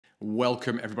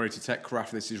Welcome everybody to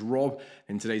TechCraft. This is Rob.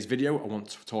 In today's video, I want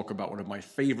to talk about one of my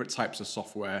favorite types of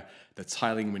software, the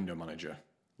Tiling Window Manager.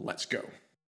 Let's go.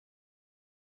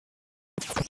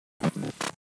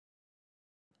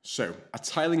 So, a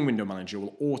tiling window manager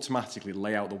will automatically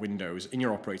lay out the windows in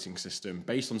your operating system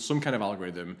based on some kind of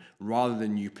algorithm rather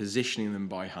than you positioning them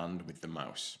by hand with the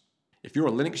mouse. If you're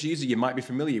a Linux user, you might be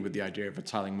familiar with the idea of a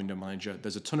tiling window manager.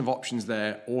 There's a ton of options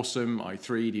there: Awesome,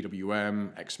 i3,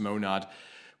 DWM, Xmonad,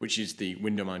 which is the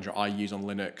window manager I use on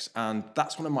Linux. And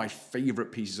that's one of my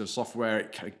favorite pieces of software.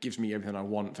 It kind of gives me everything I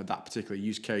want for that particular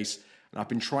use case. And I've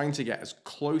been trying to get as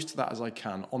close to that as I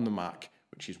can on the Mac,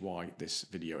 which is why this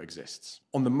video exists.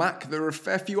 On the Mac, there are a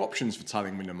fair few options for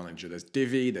tiling window manager. There's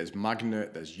Divi, there's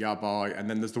Magnet, there's Yabai, and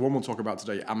then there's the one we'll talk about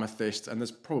today, Amethyst, and there's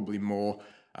probably more.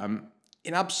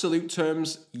 In absolute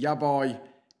terms, Yabai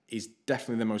is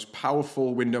definitely the most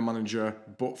powerful window manager,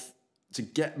 but to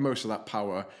get most of that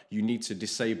power, you need to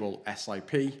disable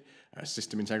SIP,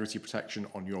 System Integrity Protection,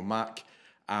 on your Mac.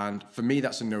 And for me,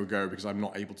 that's a no-go because I'm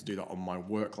not able to do that on my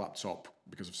work laptop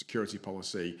because of security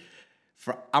policy.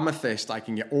 For Amethyst, I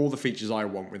can get all the features I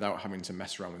want without having to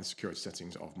mess around with the security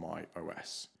settings of my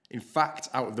OS. In fact,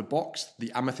 out of the box,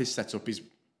 the Amethyst setup is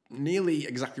nearly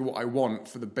exactly what I want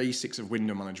for the basics of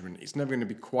window management. It's never going to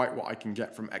be quite what I can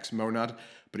get from Xmonad,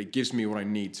 but it gives me what I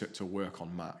need to work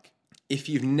on Mac. If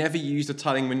you've never used a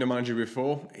tiling window manager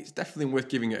before, it's definitely worth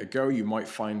giving it a go. You might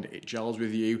find it gels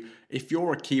with you. If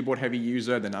you're a keyboard heavy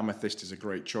user, then Amethyst is a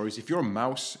great choice. If you're a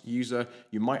mouse user,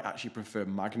 you might actually prefer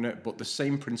Magnet, but the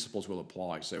same principles will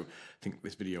apply. So I think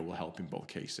this video will help in both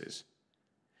cases.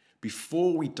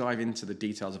 Before we dive into the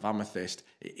details of Amethyst,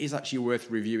 it is actually worth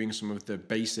reviewing some of the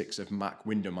basics of Mac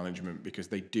window management because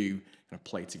they do kind of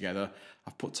play together.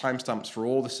 I've put timestamps for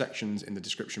all the sections in the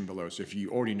description below, so if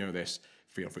you already know this,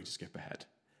 feel free to skip ahead.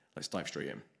 Let's dive straight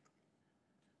in.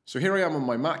 So here I am on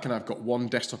my Mac and I've got one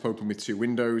desktop open with two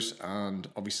windows, and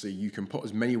obviously you can put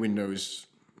as many windows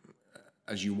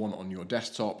as you want on your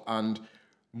desktop. And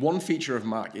one feature of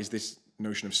Mac is this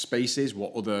notion of spaces,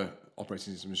 what other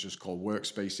operating systems just call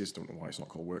workspaces. Don't know why it's not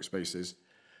called workspaces.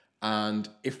 And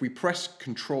if we press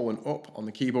Control and up on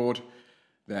the keyboard,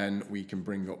 then we can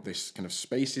bring up this kind of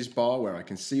spaces bar where I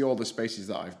can see all the spaces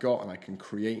that I've got and I can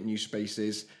create new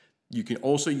spaces. You can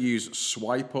also use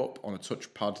swipe up on a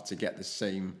touchpad to get the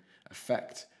same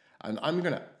effect. And I'm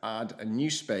going to add a new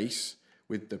space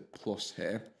with the plus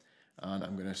here, and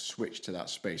I'm going to switch to that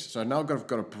space. So now I've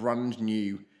got a brand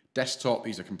new desktop.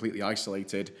 These are completely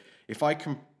isolated. If I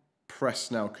can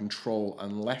press now Control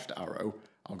and left arrow,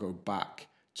 I'll go back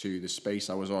to the space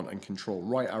I was on, and Control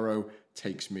right arrow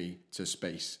takes me to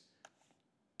space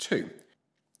 2.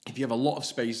 If you have a lot of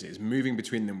spaces, moving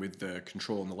between them with the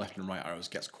Control and the left and right arrows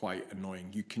gets quite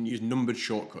annoying. You can use numbered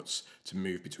shortcuts to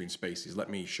move between spaces. Let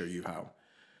me show you how.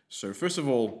 So first of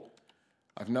all,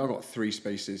 I've now got 3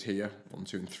 spaces here, 1,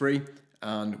 2, and 3.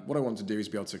 And what I want to do is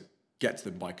be able to get to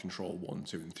them by Control 1,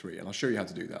 2, and 3. And I'll show you how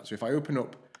to do that. So if I open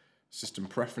up System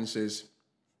Preferences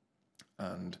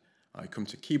and I come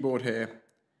to Keyboard here,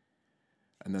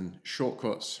 and then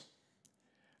Shortcuts,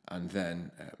 and then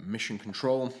Mission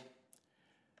Control.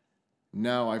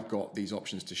 Now I've got these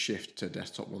options to shift to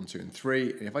desktop 1, 2, and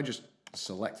 3. And if I just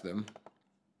select them,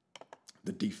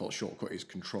 the default shortcut is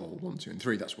Control 1, 2, and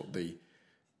 3. That's what the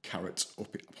caret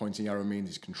up pointing arrow means,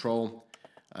 is Control.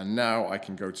 And now I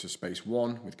can go to space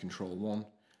 1 with Control 1,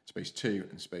 space 2,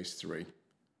 and space 3.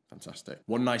 Fantastic.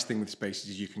 One nice thing with spaces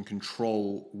is you can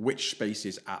control which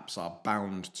spaces apps are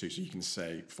bound to. So you can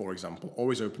say, for example,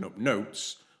 always open up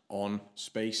Notes on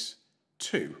space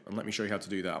 2. And let me show you how to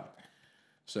do that.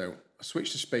 So I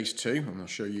switch to space 2, and I'll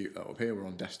show you up here. We're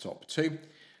on desktop 2.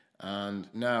 And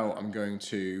now I'm going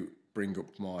to bring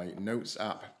up my Notes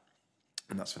app.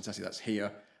 And that's fantastic. That's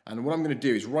here. And what I'm going to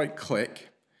do is right click,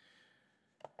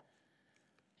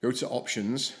 go to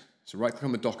Options. So right click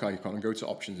on the dock icon and go to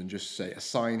Options and just say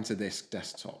Assign to this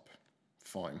desktop.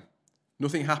 Fine.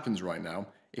 Nothing happens right now.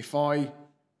 If I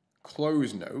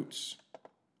close Notes,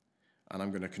 and I'm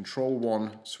going to Control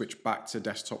 1, switch back to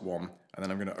desktop 1, and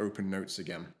then I'm going to open Notes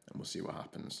again, and we'll see what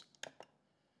happens.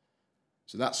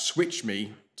 So that switched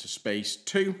me to space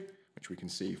 2, which we can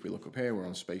see if we look up here, we're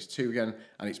on space 2 again,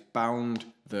 and it's bound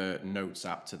the Notes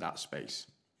app to that space.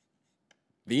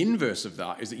 The inverse of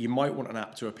that is that you might want an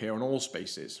app to appear on all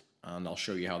spaces, and I'll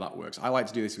show you how that works. I like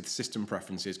to do this with system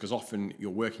preferences because often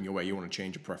you're working your way, you want to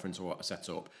change a preference or a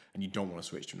setup, and you don't want to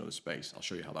switch to another space. I'll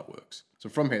show you how that works. So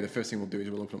from here, the first thing we'll do is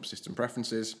we'll open up System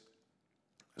Preferences.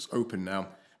 It's open now,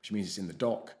 which means it's in the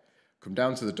dock. Come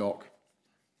down to the dock,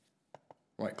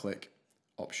 right click,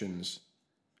 Options,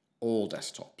 All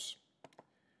Desktops.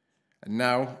 And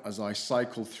now, as I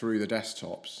cycle through the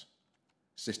desktops,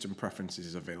 system preferences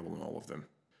is available in all of them.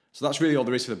 So that's really all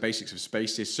there is for the basics of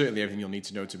Spaces. Certainly everything you'll need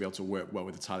to know to be able to work well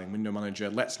with the tiling window manager.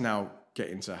 Let's now get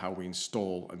into how we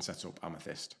install and set up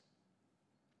Amethyst.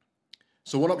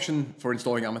 So one option for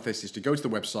installing Amethyst is to go to the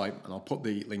website, and I'll put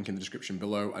the link in the description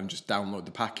below, and just download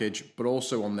the package. But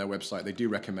also on their website, they do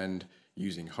recommend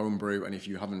using Homebrew. And if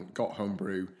you haven't got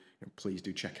Homebrew, please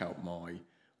do check out my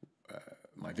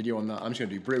my video on that. I'm just going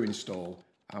to do brew install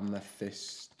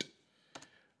Amethyst,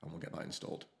 and we'll get that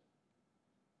installed.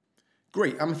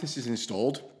 Great, Amethyst is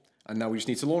installed, and now we just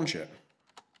need to launch it.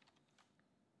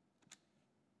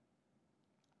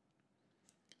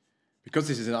 Because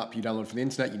this is an app you download from the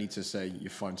internet, you need to say you're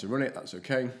fine to run it, that's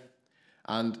okay.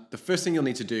 And the first thing you'll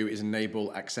need to do is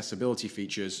enable accessibility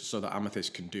features so that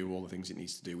Amethyst can do all the things it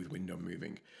needs to do with window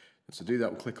moving. And to do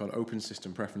that, we'll click on Open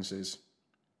System Preferences.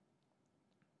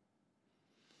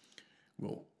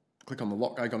 We'll click on the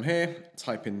lock icon here,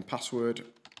 type in password,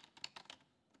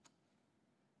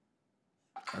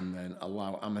 and then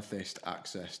allow Amethyst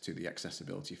access to the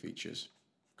accessibility features.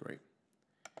 Great.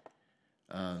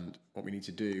 And what we need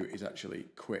to do is actually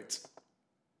quit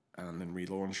and then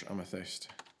relaunch Amethyst.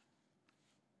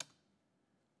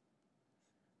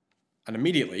 And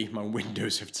immediately my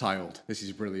windows have tiled. This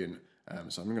is brilliant.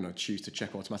 So I'm going to choose to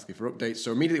check automatically for updates.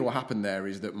 So immediately what happened there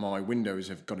is that my windows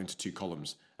have gone into 2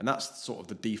 columns. And that's sort of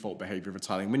the default behavior of a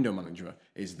tiling window manager,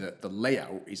 is that the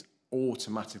layout is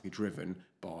automatically driven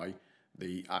by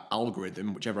the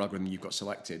algorithm, whichever algorithm you've got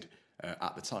selected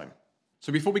at the time.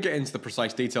 So before we get into the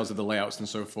precise details of the layouts and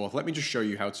so forth, let me just show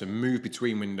you how to move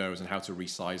between windows and how to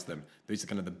resize them. These are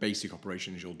kind of the basic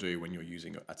operations you'll do when you're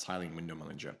using a tiling window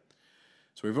manager.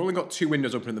 So we've only got 2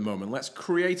 windows open at the moment. Let's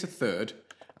create a third,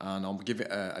 and I'll give it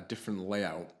a different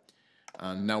layout.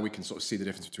 And now we can sort of see the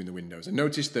difference between the windows. And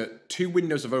notice that 2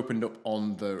 windows have opened up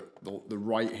on the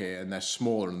right here, and they're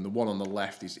smaller, and the one on the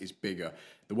left is bigger.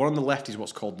 The one on the left is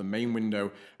what's called the main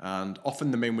window, and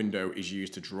often the main window is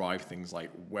used to drive things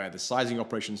like where the sizing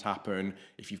operations happen.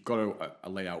 If you've got a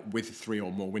layout with 3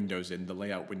 or more windows in,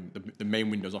 the main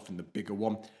window is often the bigger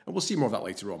one, and we'll see more of that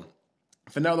later on.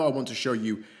 For now, though, I want to show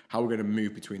you how we're going to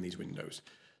move between these windows.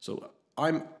 So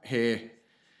I'm here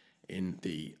in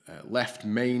the left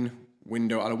main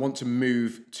window, and I want to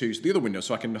move to the other window.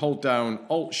 So I can hold down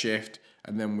Alt-Shift,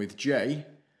 and then with J,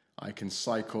 I can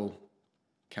cycle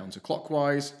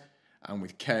counterclockwise, and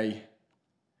with K,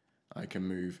 I can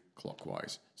move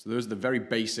clockwise. So those are the very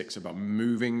basics about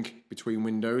moving between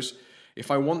windows.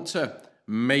 If I want to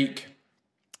make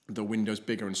the windows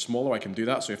bigger and smaller, I can do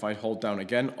that. So if I hold down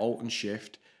again, Alt and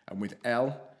Shift, and with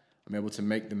L, I'm able to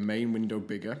make the main window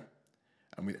bigger,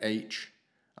 and with H,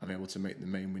 I'm able to make the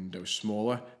main window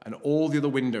smaller, and all the other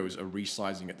windows are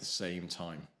resizing at the same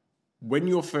time. When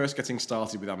you're first getting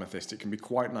started with Amethyst, it can be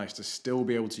quite nice to still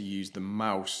be able to use the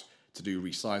mouse to do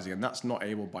resizing, and that's not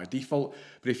able by default.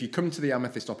 But if you come to the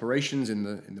Amethyst operations in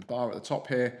the bar at the top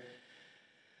here,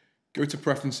 go to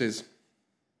Preferences,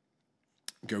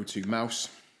 go to Mouse,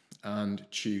 and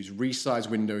choose Resize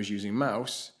Windows using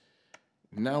Mouse.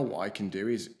 Now what I can do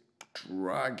is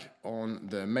drag on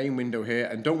the main window here,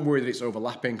 and don't worry that it's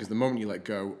overlapping, because the moment you let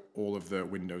go, all of the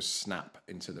windows snap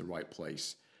into the right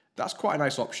place. That's quite a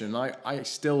nice option. I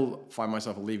still find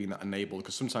myself leaving that enabled,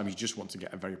 because sometimes you just want to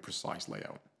get a very precise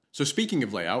layout. So speaking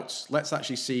of layouts, let's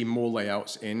actually see more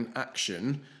layouts in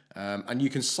action. And you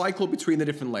can cycle between the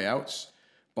different layouts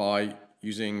by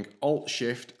using Alt,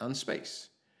 Shift, and Space.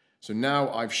 So now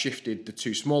I've shifted the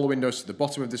 2 smaller windows to the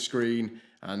bottom of the screen,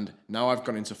 and now I've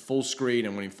gone into full screen,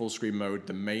 and when in full screen mode,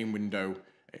 the main window,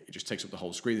 it just takes up the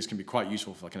whole screen. This can be quite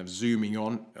useful for kind of zooming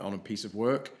on a piece of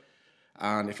work.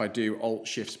 And if I do Alt,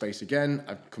 Shift, Space again,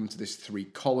 I've come to this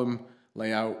 3-column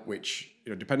layout, which,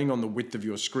 depending on the width of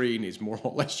your screen, is more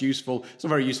or less useful. It's not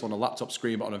very useful on a laptop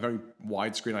screen, but on a very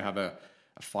wide screen, I have a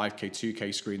 5K,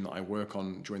 2K screen that I work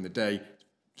on during the day.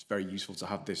 It's very useful to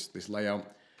have this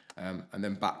layout. And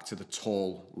then back to the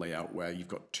tall layout where you've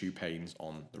got 2 panes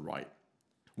on the right.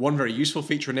 One very useful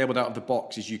feature enabled out of the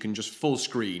box is you can just full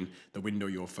screen the window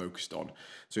you're focused on.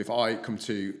 So if I come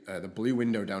to the blue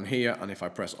window down here, and if I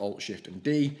press Alt, Shift, and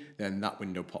D, then that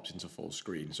window pops into full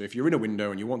screen. So if you're in a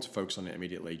window and you want to focus on it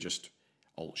immediately, just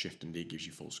Alt, Shift, and D gives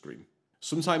you full screen.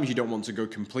 Sometimes you don't want to go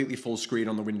completely full screen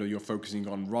on the window you're focusing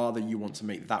on, rather you want to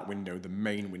make that window the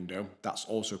main window. That's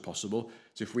also possible.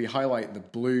 So if we highlight the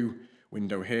blue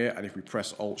window here, and if we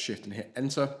press Alt, Shift, and hit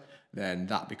Enter, then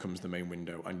that becomes the main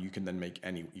window, and you can then make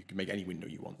any window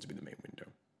you want to be the main window.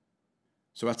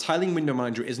 So a tiling window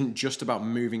manager isn't just about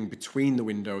moving between the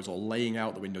windows or laying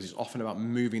out the windows, it's often about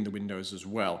moving the windows as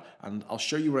well. And I'll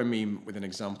show you what I mean with an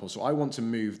example. So I want to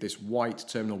move this white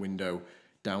terminal window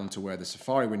down to where the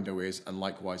Safari window is, and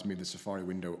likewise move the Safari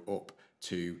window up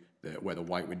to where the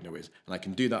white window is. And I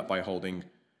can do that by holding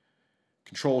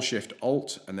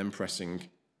Control-Shift-Alt and then pressing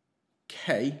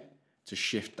K to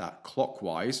shift that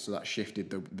clockwise. So that shifted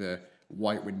the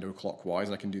white window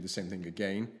clockwise. I can do the same thing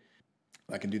again.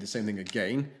 I can do the same thing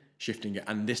again, shifting it,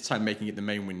 and this time making it the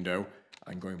main window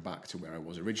and going back to where I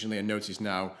was originally. And notice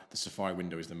now the Safari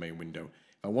window is the main window.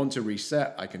 If I want to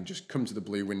reset, I can just come to the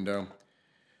blue window,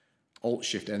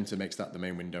 Alt-Shift-Enter makes that the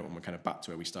main window, and we're kind of back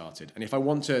to where we started. And if I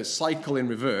want to cycle in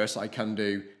reverse, I can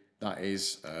do, that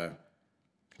is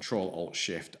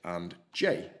Control-Alt-Shift and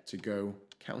J to go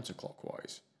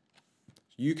counterclockwise.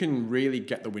 You can really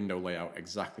get the window layout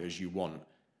exactly as you want,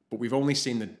 but we've only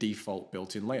seen the default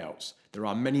built-in layouts. There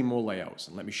are many more layouts,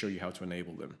 and let me show you how to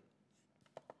enable them.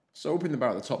 So open the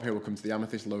bar at the top here, we'll come to the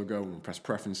Amethyst logo, and we'll press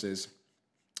Preferences,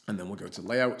 and then we'll go to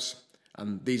Layouts.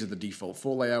 And these are the default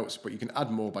 4 layouts, but you can add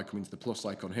more by coming to the plus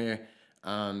icon here.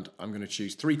 And I'm going to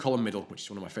choose 3-column middle, which is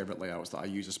one of my favorite layouts that I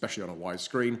use, especially on a wide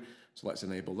screen. So let's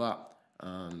enable that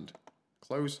and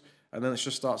close. And then let's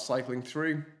just start cycling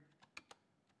through.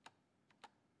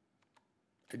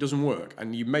 It doesn't work.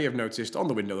 And you may have noticed on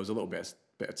the window, there's a little bit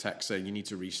of text saying you need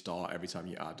to restart every time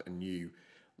you add a new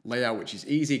layout, which is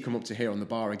easy. Come up to here on the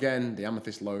bar again, the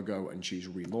Amethyst logo, and choose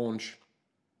Relaunch.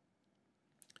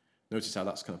 Notice how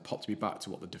that's kind of popped me back to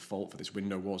what the default for this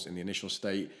window was in the initial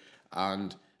state.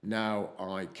 And now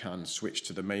I can switch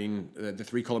to the main, the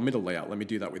 3-column middle layout. Let me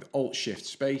do that with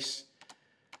Alt-Shift-Space.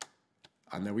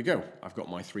 And there we go. I've got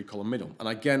my 3-column middle. And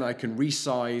again, I can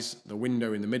resize the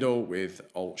window in the middle with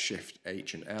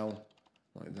Alt-Shift-H and L,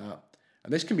 like that.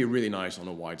 And this can be really nice on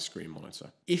a widescreen monitor.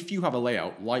 If you have a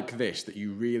layout like this that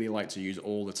you really like to use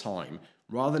all the time,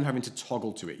 rather than having to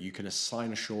toggle to it, you can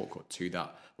assign a shortcut to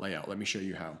that layout. Let me show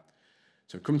you how.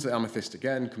 So come to the Amethyst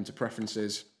again, come to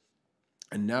Preferences,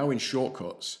 and now in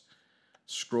Shortcuts,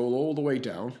 scroll all the way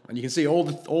down, and you can see all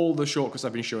the shortcuts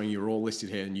I've been showing you are all listed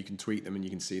here, and you can tweak them and you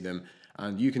can see them,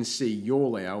 and you can see your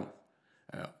layout,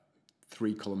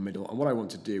 3-column middle, and what I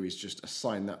want to do is just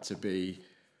assign that to be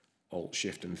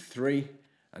Alt-Shift and 3,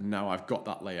 and now I've got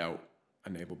that layout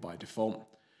enabled by default.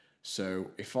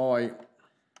 So if I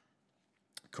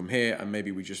come here and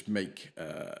maybe we just make,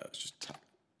 let's just tap,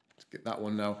 get that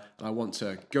one now, and I want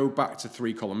to go back to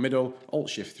 3-column middle,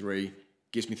 Alt-Shift-3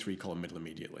 gives me 3-column middle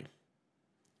immediately.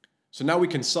 So now we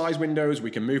can size windows,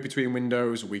 we can move between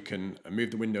windows, we can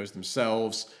move the windows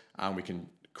themselves, and we can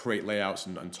create layouts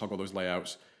and toggle those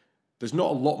layouts. There's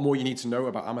not a lot more you need to know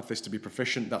about Amethyst to be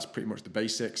proficient. That's pretty much the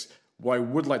basics. What I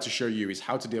would like to show you is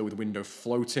how to deal with window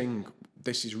floating.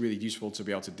 This is really useful to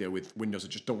be able to deal with windows that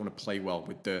just don't want to play well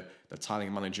with the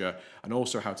tiling manager, and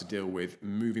also how to deal with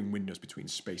moving windows between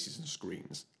spaces and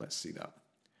screens. Let's see that.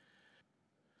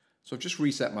 So I've just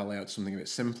reset my layout to something a bit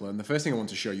simpler, and the first thing I want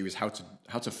to show you is how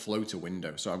to float a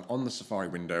window. So I'm on the Safari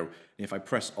window, and if I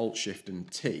press Alt-Shift and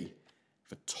T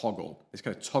for toggle, this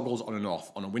kind of toggles on and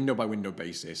off on a window-by-window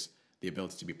basis the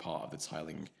ability to be part of the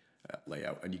tiling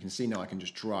layout. And you can see now I can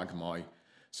just drag my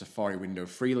Safari window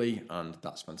freely, and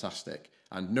that's fantastic.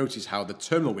 And notice how the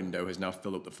terminal window has now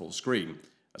filled up the full screen.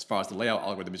 As far as the layout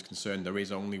algorithm is concerned, there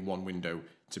is only one window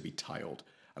to be tiled.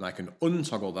 And I can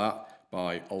untoggle that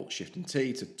by Alt-Shift and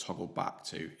T to toggle back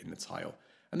to in the tile.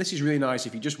 And this is really nice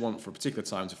if you just want for a particular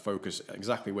time to focus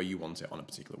exactly where you want it on a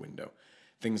particular window.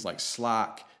 Things like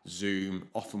Slack, Zoom,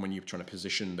 often when you're trying to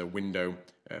position the window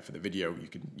for the video,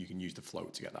 you can use the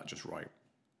float to get that just right.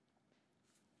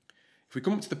 If we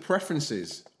come up to the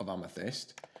preferences of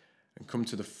Amethyst and come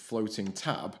to the floating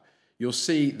tab, you'll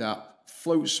see that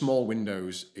float small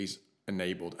windows is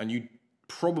enabled, and you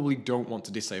probably don't want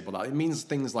to disable that. It means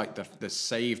things like the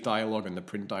save dialog and the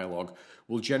print dialog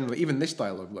will generally, even this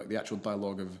dialog, like the actual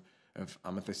dialog of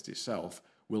Amethyst itself,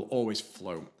 will always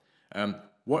float.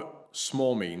 What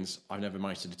small means, I've never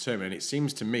managed to determine, and it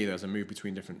seems to me that as I move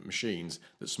between different machines,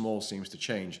 that small seems to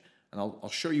change, and I'll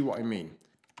show you what I mean.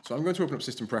 So I'm going to open up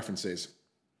System Preferences,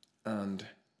 and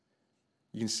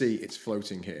you can see it's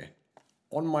floating here.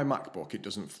 On my MacBook, it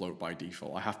doesn't float by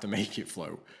default. I have to make it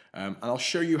float. And I'll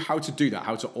show you how to do that,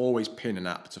 how to always pin an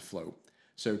app to float.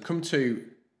 So come to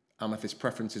Amethyst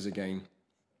Preferences again,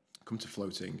 come to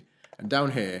Floating, and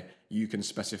down here, you can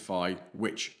specify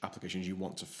which applications you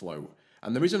want to float.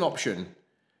 And there is an option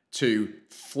to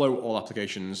float all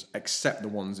applications except the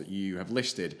ones that you have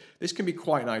listed. This can be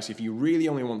quite nice if you really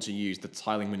only want to use the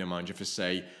tiling window manager for,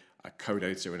 say, a code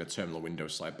editor and a terminal window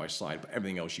side by side, but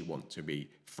everything else you want to be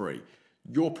free.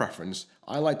 Your preference,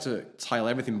 I like to tile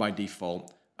everything by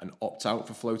default and opt out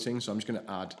for floating, so I'm just going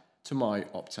to add to my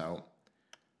opt out,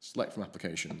 select from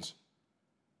applications,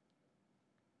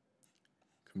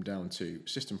 come down to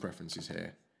System Preferences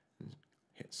here, and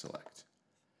hit Select.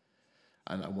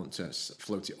 And I want to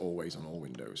float it always on all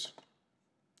windows.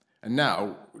 And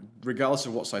now, regardless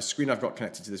of what size screen I've got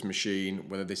connected to this machine,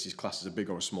 whether this is classed as a big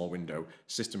or a small window,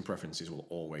 System Preferences will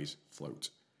always float.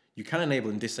 You can enable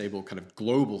and disable kind of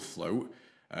global float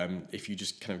if you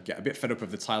just kind of get a bit fed up of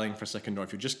the tiling for a second, or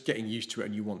if you're just getting used to it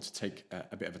and you want to take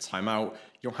a bit of a time out.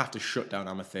 You don't have to shut down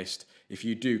Amethyst. If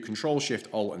you do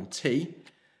Control-Shift-Alt-T,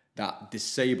 that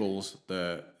disables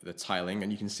the tiling,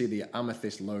 and you can see the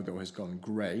Amethyst logo has gone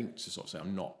grey, which is sort of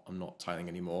saying I'm not tiling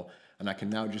anymore. And I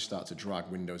can now just start to drag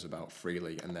windows about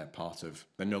freely, and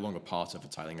they're no longer part of a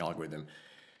tiling algorithm.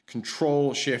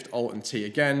 Control-Shift-Alt-T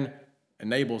again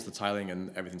enables the tiling,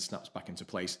 and everything snaps back into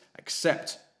place,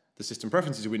 except the System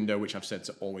Preferences window, which I've set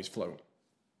to always float.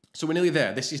 So we're nearly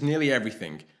there. This is nearly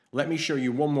everything. Let me show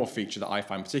you one more feature that I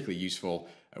find particularly useful,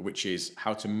 which is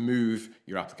how to move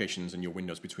your applications and your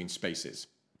windows between spaces.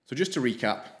 So just to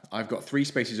recap, I've got 3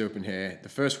 spaces open here. The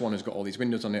first one has got all these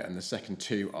windows on it, and the second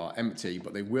 2 are empty,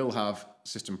 but they will have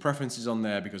System Preferences on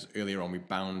there because earlier on we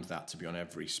bound that to be on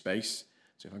every space.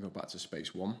 So if I go back to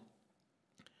space 1,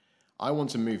 I want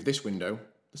to move this window,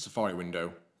 the Safari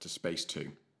window, to space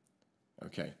 2.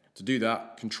 Okay, to do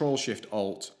that,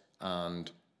 Control-Shift-Alt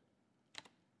and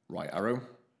right arrow.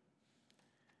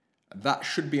 That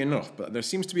should be enough, but there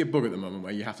seems to be a bug at the moment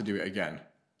where you have to do it again.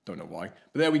 Don't know why.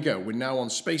 But there we go. We're now on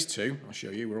space 2. I'll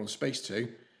show you. We're on space 2.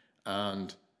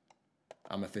 And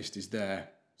Amethyst is there.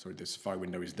 Sorry, the Safari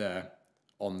window is there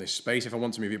on this space. If I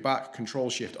want to move it back,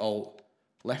 Control-Shift-Alt,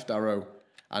 left arrow.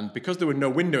 And because there were no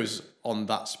windows on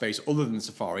that space other than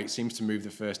Safari, it seems to move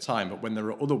the first time. But when there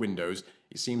are other windows,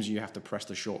 it seems you have to press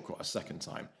the shortcut a second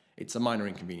time. It's a minor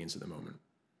inconvenience at the moment.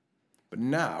 But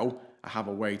now I have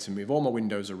a way to move all my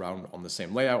windows around on the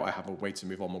same layout. I have a way to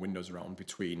move all my windows around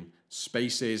between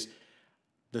spaces.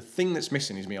 The thing that's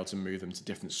missing is me able to move them to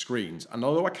different screens. And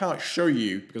although I can't show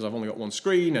you because I've only got one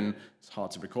screen and it's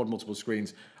hard to record multiple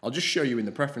screens, I'll just show you in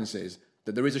the preferences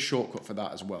that there is a shortcut for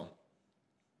that as well.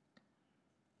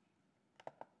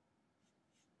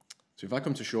 So if I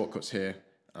come to shortcuts here,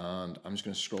 and I'm just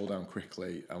going to scroll down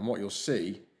quickly, and what you'll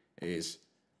see is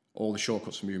all the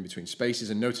shortcuts for moving between spaces.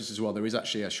 And notice as well, there is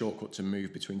actually a shortcut to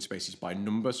move between spaces by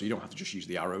number, so you don't have to just use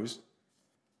the arrows.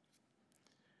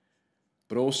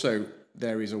 But also,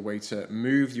 there is a way to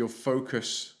move your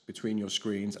focus between your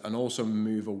screens and also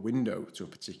move a window to a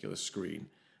particular screen.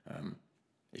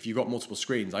 If you've got multiple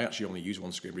screens, I actually only use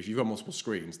one screen, but if you've got multiple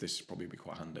screens, this will probably be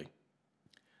quite handy.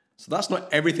 So that's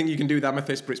not everything you can do with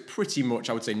Amethyst, but it's pretty much,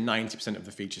 I would say, 90% of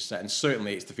the feature set, and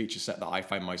certainly it's the feature set that I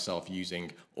find myself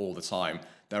using all the time.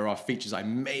 There are features I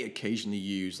may occasionally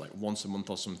use, like once a month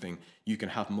or something. You can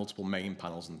have multiple main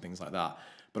panels and things like that.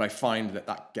 But I find that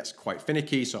that gets quite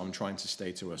finicky, so I'm trying to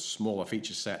stay to a smaller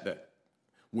feature set that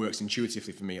works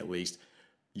intuitively for me at least.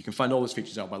 You can find all those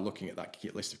features out by looking at that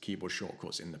list of keyboard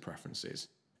shortcuts in the preferences.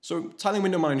 So tiling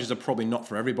window managers are probably not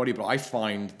for everybody, but I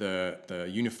find the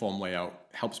uniform layout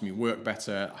helps me work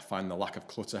better. I find the lack of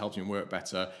clutter helps me work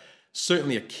better.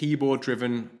 Certainly a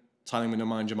keyboard-driven tiling window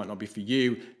manager might not be for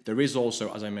you. There is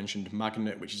also, as I mentioned,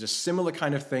 Magnet, which is a similar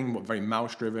kind of thing, but very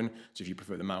mouse-driven. So if you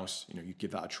prefer the mouse, you give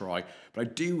that a try. But I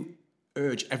do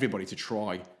urge everybody to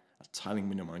try a tiling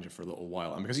window manager for a little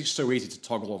while. And because it's so easy to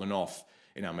toggle on and off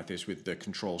in Amethyst with the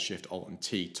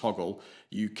Control-Shift-Alt-T toggle,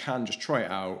 you can just try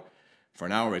it out for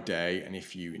an hour a day, and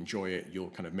if you enjoy it, you'll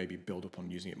kind of maybe build up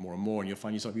on using it more and more, and you'll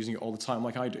find yourself using it all the time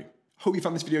like I do. Hope you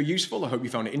found this video useful. I hope you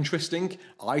found it interesting.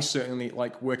 I certainly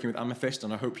like working with Amethyst,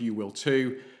 and I hope you will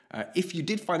too. If you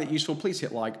did find it useful, please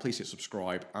hit like, please hit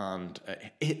subscribe, and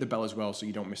hit the bell as well so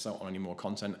you don't miss out on any more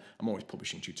content. I'm always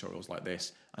publishing tutorials like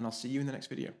this, and I'll see you in the next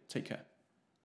video. Take care.